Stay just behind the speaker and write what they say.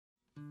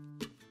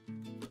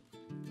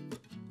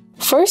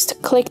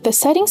First, click the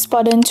Settings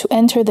button to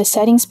enter the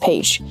settings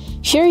page.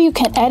 Here you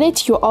can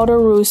edit your order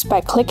rules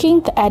by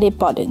clicking the Edit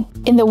button.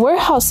 In the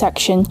Warehouse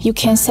section, you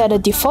can set a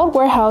default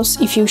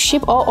warehouse if you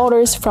ship all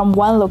orders from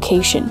one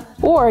location.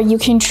 Or you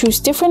can choose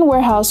different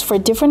warehouse for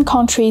different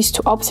countries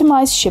to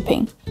optimize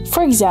shipping.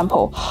 For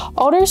example,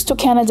 orders to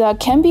Canada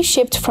can be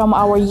shipped from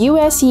our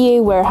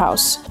USEA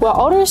warehouse, while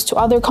orders to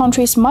other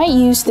countries might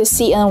use the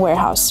CN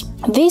warehouse.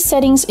 These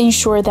settings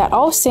ensure that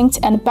all synced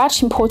and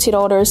batch imported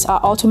orders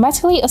are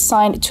automatically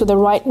assigned to the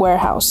right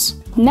warehouse.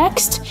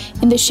 Next,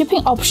 in the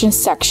Shipping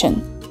Options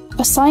section,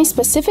 assign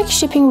specific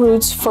shipping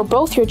routes for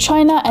both your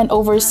China and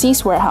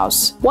overseas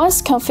warehouse.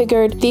 Once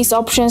configured, these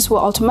options will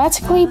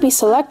automatically be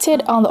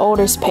selected on the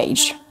Orders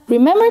page.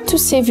 Remember to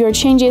save your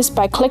changes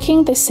by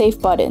clicking the Save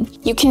button.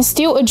 You can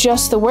still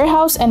adjust the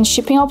warehouse and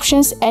shipping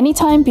options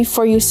anytime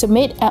before you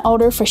submit an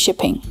order for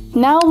shipping.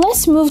 Now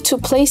let's move to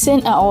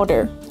placing an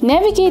order.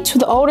 Navigate to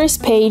the Orders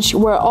page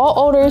where all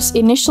orders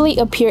initially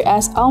appear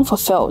as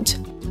unfulfilled.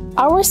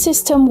 Our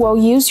system will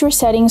use your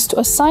settings to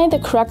assign the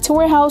correct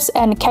warehouse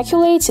and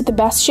calculate the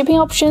best shipping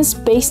options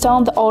based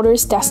on the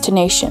order's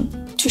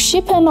destination. To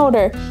ship an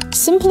order,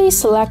 simply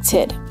select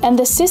it, and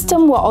the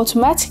system will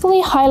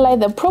automatically highlight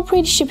the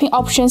appropriate shipping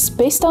options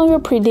based on your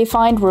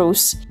predefined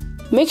rules.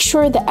 Make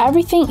sure that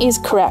everything is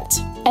correct,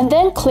 and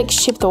then click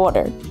Ship the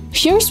order.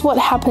 Here's what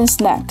happens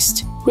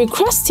next.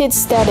 Requested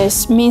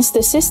status means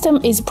the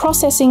system is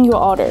processing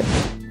your order.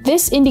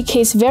 This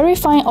indicates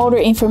verifying order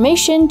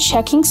information,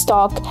 checking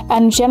stock,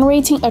 and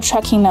generating a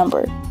tracking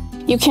number.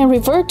 You can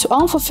revert to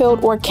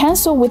unfulfilled or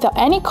cancel without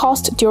any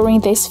cost during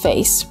this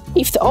phase.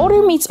 If the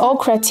order meets all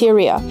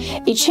criteria,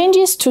 it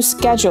changes to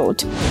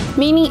scheduled,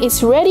 meaning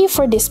it's ready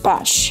for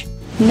dispatch.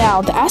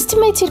 Now, the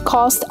estimated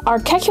costs are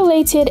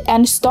calculated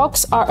and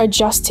stocks are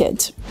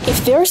adjusted.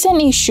 If there's an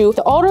issue,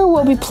 the order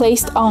will be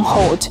placed on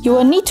hold. You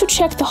will need to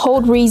check the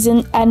hold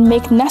reason and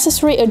make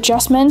necessary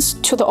adjustments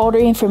to the order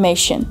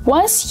information.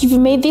 Once you've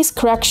made these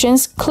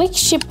corrections, click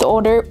Ship the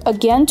order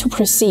again to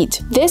proceed.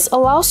 This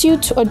allows you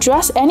to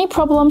address any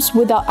problems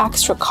without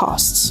extra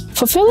costs.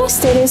 Fulfilling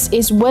status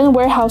is when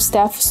warehouse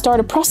staff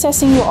start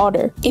processing your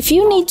order. If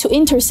you need to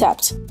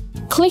intercept,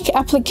 click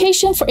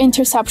Application for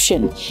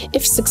Interception.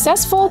 If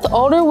successful, the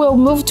order will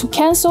move to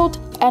Cancelled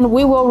and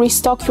we will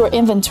restock your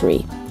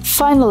inventory.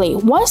 Finally,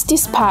 once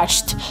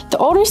dispatched, the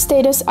order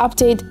status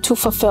update to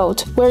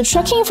Fulfilled, where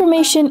tracking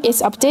information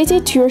is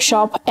updated to your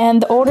shop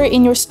and the order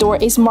in your store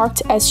is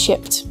marked as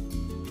shipped.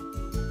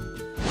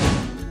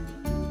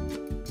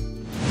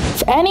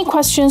 For any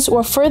questions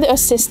or further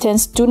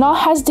assistance, do not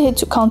hesitate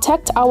to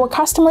contact our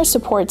customer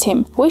support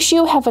team. Wish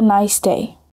you have a nice day.